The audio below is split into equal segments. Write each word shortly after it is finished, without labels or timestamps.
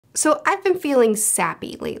So I've been feeling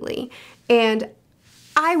sappy lately, and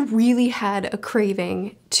I really had a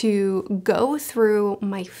craving to go through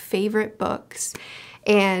my favorite books.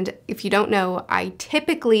 And if you don't know, I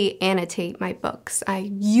typically annotate my books.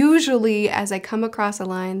 I usually, as I come across a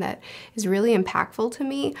line that is really impactful to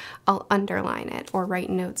me, I'll underline it or write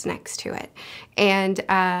notes next to it. And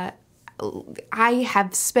I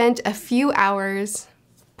have spent a few hours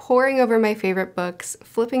poring over my favorite books,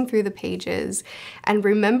 flipping through the pages, and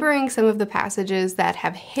remembering some of the passages that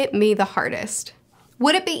have hit me the hardest.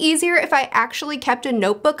 Would it be easier if I actually kept a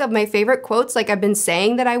notebook of my favorite quotes like I've been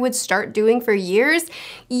saying that I would start doing for years?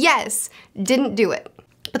 Yes, didn't do it.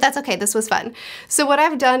 But that's okay, this was fun. So what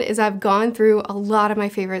I've done is I've gone through a lot of my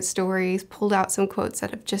favorite stories, pulled out some quotes that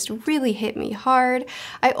have just really hit me hard.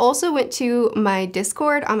 I also went to my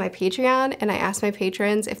Discord on my Patreon and I asked my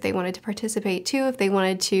patrons if they wanted to participate too, if they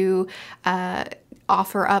wanted to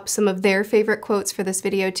offer up some of their favorite quotes for this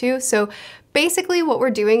video too. So basically what we're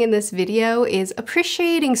doing in this video is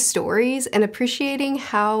appreciating stories and appreciating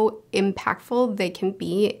how impactful they can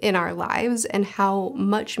be in our lives and how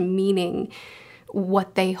much meaning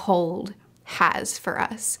what they hold has for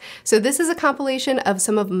us. So this is a compilation of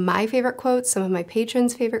some of my favorite quotes, some of my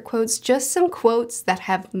patrons' favorite quotes, just some quotes that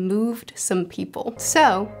have moved some people.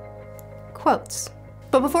 So, quotes.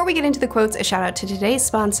 But before we get into the quotes, a shout out to today's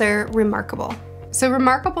sponsor, Remarkable. So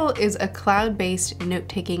Remarkable is a cloud-based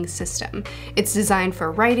note-taking system. It's designed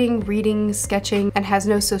for writing, reading, sketching, and has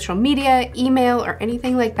no social media, email, or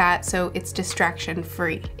anything like that, so it's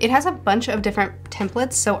distraction-free. It has a bunch of different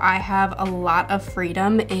templates, so I have a lot of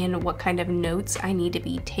freedom in what kind of notes I need to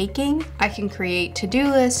be taking. I can create to-do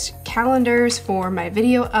lists, calendars for my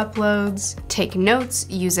video uploads, take notes,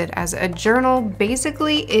 use it as a journal.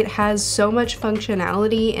 Basically, it has so much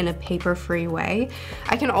functionality in a paper-free way.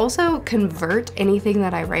 I can also convert anything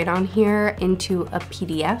that I write on here into a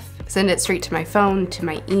PDF, send it straight to my phone, to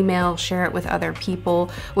my email, share it with other people,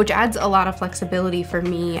 which adds a lot of flexibility for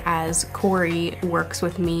me as Corey works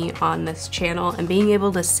with me on this channel, and being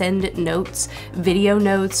able to send notes, video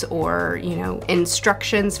notes, or, you know,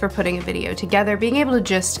 instructions for putting a video together, being able to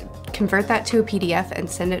just convert that to a PDF and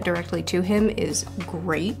send it directly to him is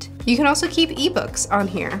great. You can also keep ebooks on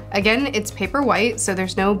here. Again, it's paper white, so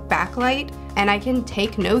there's no backlight, and I can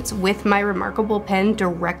take notes with my Remarkable pen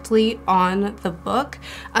directly on the book,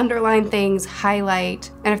 underline things,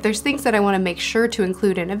 highlight, and if there's things that I want to make sure to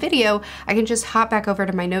include in a video, I can just hop back over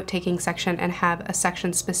to my note-taking section and have a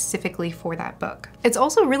section specifically for that book. It's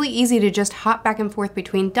also really easy to just hop back and forth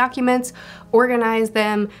between documents, organize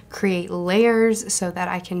them, create layers so that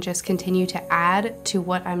I can just continue to add to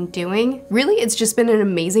what I'm doing. Really, it's just been an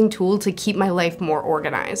amazing tool to keep my life more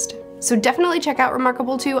organized. So definitely check out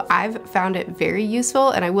Remarkable too. I've found it very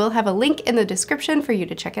useful, and I will have a link in the description for you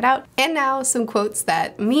to check it out. And now some quotes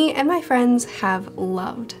that me and my friends have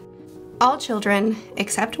loved. All children,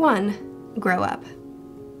 except one, grow up.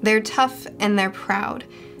 They're tough and they're proud.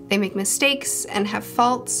 They make mistakes and have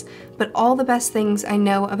faults, but all the best things I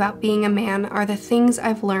know about being a man are the things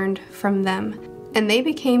I've learned from them. And they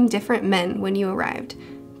became different men when you arrived.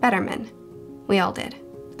 Better men. We all did.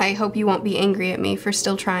 I hope you won't be angry at me for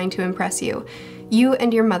still trying to impress you. You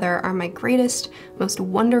and your mother are my greatest, most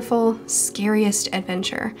wonderful, scariest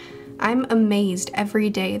adventure. I'm amazed every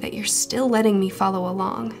day that you're still letting me follow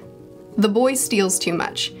along. The boy steals too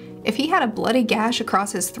much. If he had a bloody gash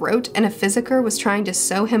across his throat and a physiker was trying to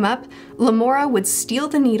sew him up, Lamora would steal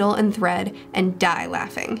the needle and thread and die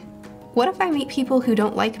laughing. What if I meet people who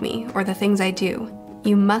don't like me or the things I do?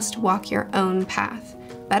 You must walk your own path.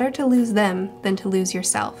 Better to lose them than to lose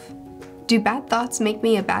yourself. Do bad thoughts make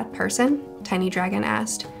me a bad person? Tiny Dragon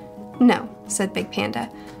asked. No, said Big Panda.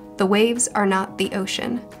 The waves are not the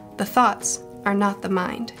ocean. The thoughts are not the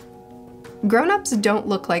mind. Grown-ups don't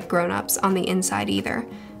look like grown-ups on the inside either.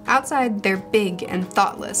 Outside, they're big and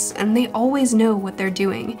thoughtless, and they always know what they're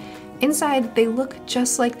doing. Inside, they look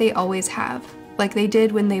just like they always have, like they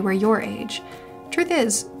did when they were your age. Truth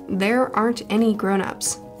is, there aren't any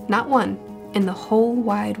grown-ups. Not one. In the whole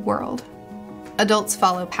wide world. Adults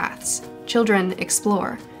follow paths. Children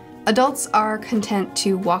explore. Adults are content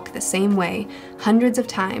to walk the same way hundreds of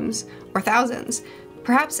times, or thousands.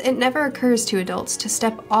 Perhaps it never occurs to adults to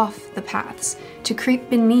step off the paths, to creep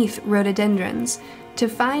beneath rhododendrons, to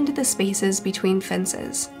find the spaces between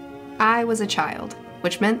fences. I was a child,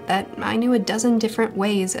 which meant that I knew a dozen different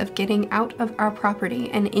ways of getting out of our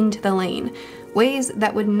property and into the lane, ways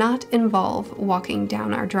that would not involve walking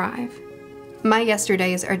down our drive. My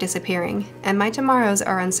yesterdays are disappearing, and my tomorrows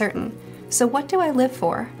are uncertain. So what do I live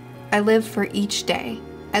for? I live for each day.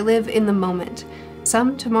 I live in the moment.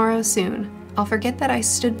 Some tomorrow soon, I'll forget that I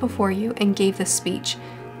stood before you and gave the speech.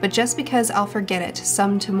 but just because I'll forget it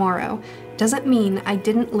some tomorrow doesn't mean I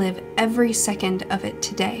didn't live every second of it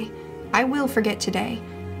today. I will forget today,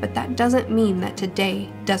 but that doesn't mean that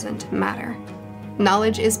today doesn't matter.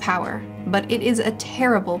 Knowledge is power, but it is a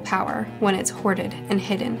terrible power when it's hoarded and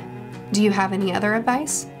hidden. Do you have any other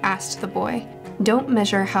advice? Asked the boy. Don't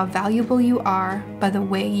measure how valuable you are by the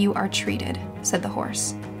way you are treated, said the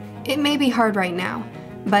horse. It may be hard right now,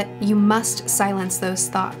 but you must silence those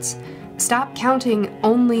thoughts. Stop counting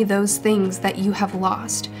only those things that you have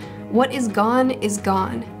lost. What is gone is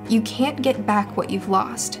gone. You can't get back what you've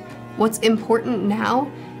lost. What's important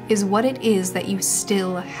now is what it is that you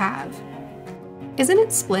still have. Isn't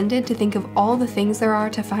it splendid to think of all the things there are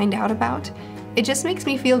to find out about? It just makes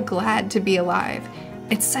me feel glad to be alive.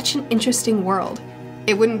 It's such an interesting world.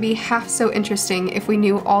 It wouldn't be half so interesting if we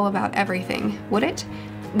knew all about everything, would it?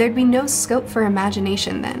 There'd be no scope for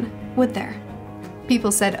imagination then, would there?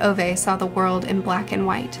 People said Ove saw the world in black and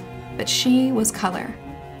white, but she was color,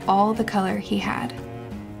 all the color he had.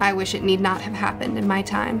 I wish it need not have happened in my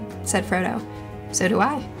time, said Frodo. So do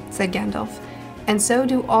I, said Gandalf, and so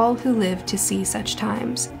do all who live to see such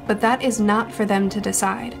times. But that is not for them to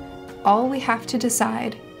decide. All we have to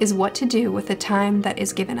decide is what to do with the time that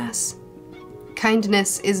is given us.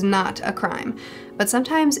 Kindness is not a crime, but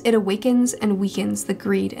sometimes it awakens and weakens the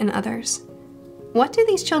greed in others. What do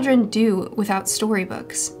these children do without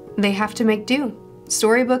storybooks? They have to make do.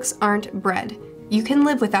 Storybooks aren't bread. You can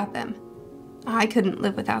live without them. I couldn't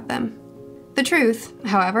live without them. The truth,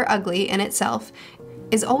 however ugly in itself,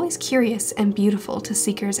 is always curious and beautiful to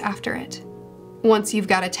seekers after it. Once you've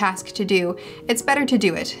got a task to do, it's better to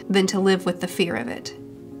do it than to live with the fear of it.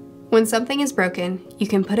 When something is broken, you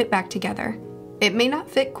can put it back together. It may not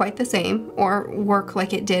fit quite the same or work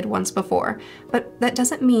like it did once before, but that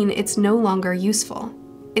doesn't mean it's no longer useful.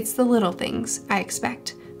 It's the little things, I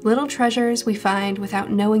expect. Little treasures we find without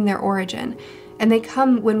knowing their origin, and they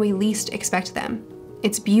come when we least expect them.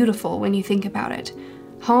 It's beautiful when you think about it.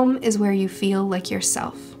 Home is where you feel like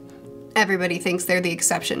yourself. Everybody thinks they're the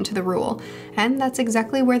exception to the rule, and that's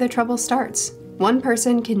exactly where the trouble starts. One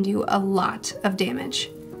person can do a lot of damage.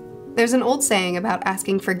 There's an old saying about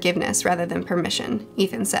asking forgiveness rather than permission,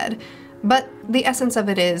 Ethan said, but the essence of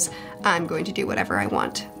it is, I'm going to do whatever I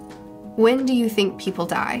want. When do you think people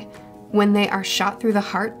die? When they are shot through the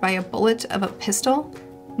heart by a bullet of a pistol?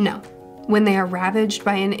 No. When they are ravaged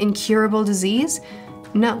by an incurable disease?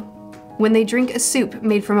 No. When they drink a soup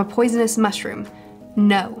made from a poisonous mushroom?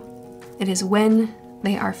 No. It is when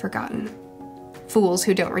they are forgotten. Fools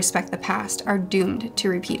who don't respect the past are doomed to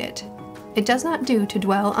repeat it. It does not do to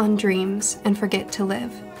dwell on dreams and forget to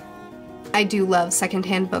live. I do love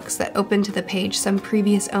secondhand books that open to the page some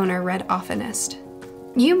previous owner read oftenest.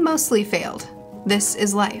 You mostly failed. This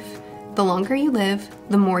is life. The longer you live,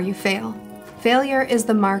 the more you fail. Failure is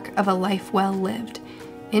the mark of a life well lived.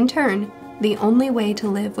 In turn, the only way to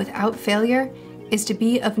live without failure is to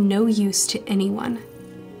be of no use to anyone.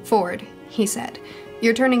 Ford, he said,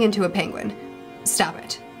 you're turning into a penguin. Stop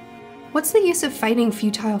it. What's the use of fighting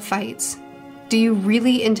futile fights? Do you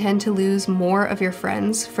really intend to lose more of your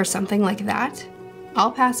friends for something like that?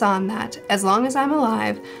 I'll pass on that. As long as I'm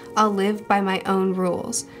alive, I'll live by my own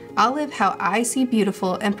rules. I'll live how I see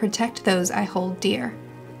beautiful and protect those I hold dear.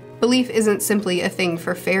 Belief isn't simply a thing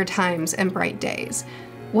for fair times and bright days.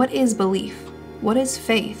 What is belief? What is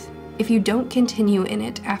faith if you don't continue in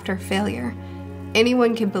it after failure?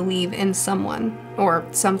 Anyone can believe in someone or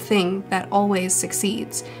something that always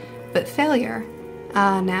succeeds. But failure,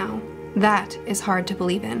 now, that is hard to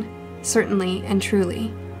believe in, certainly and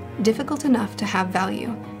truly, difficult enough to have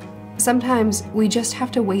value. Sometimes we just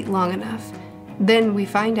have to wait long enough. Then we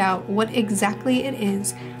find out what exactly it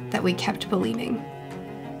is that we kept believing.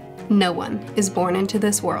 No one is born into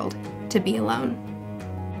this world to be alone.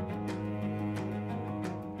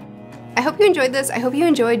 I hope you enjoyed this. I hope you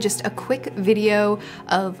enjoyed just a quick video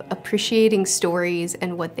of appreciating stories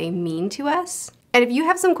and what they mean to us. And if you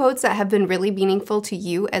have some quotes that have been really meaningful to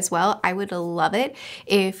you as well, I would love it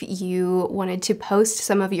if you wanted to post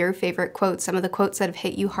some of your favorite quotes, some of the quotes that have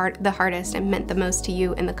hit you the hardest and meant the most to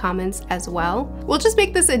you in the comments as well. We'll just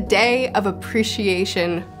make this a day of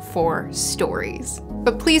appreciation for stories.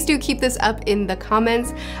 But please do keep this up in the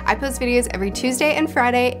comments. I post videos every Tuesday and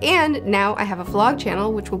Friday, and now I have a vlog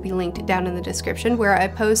channel, which will be linked down in the description, where I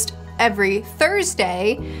post every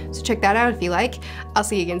Thursday. So check that out if you like. I'll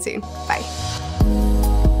see you again soon. Bye.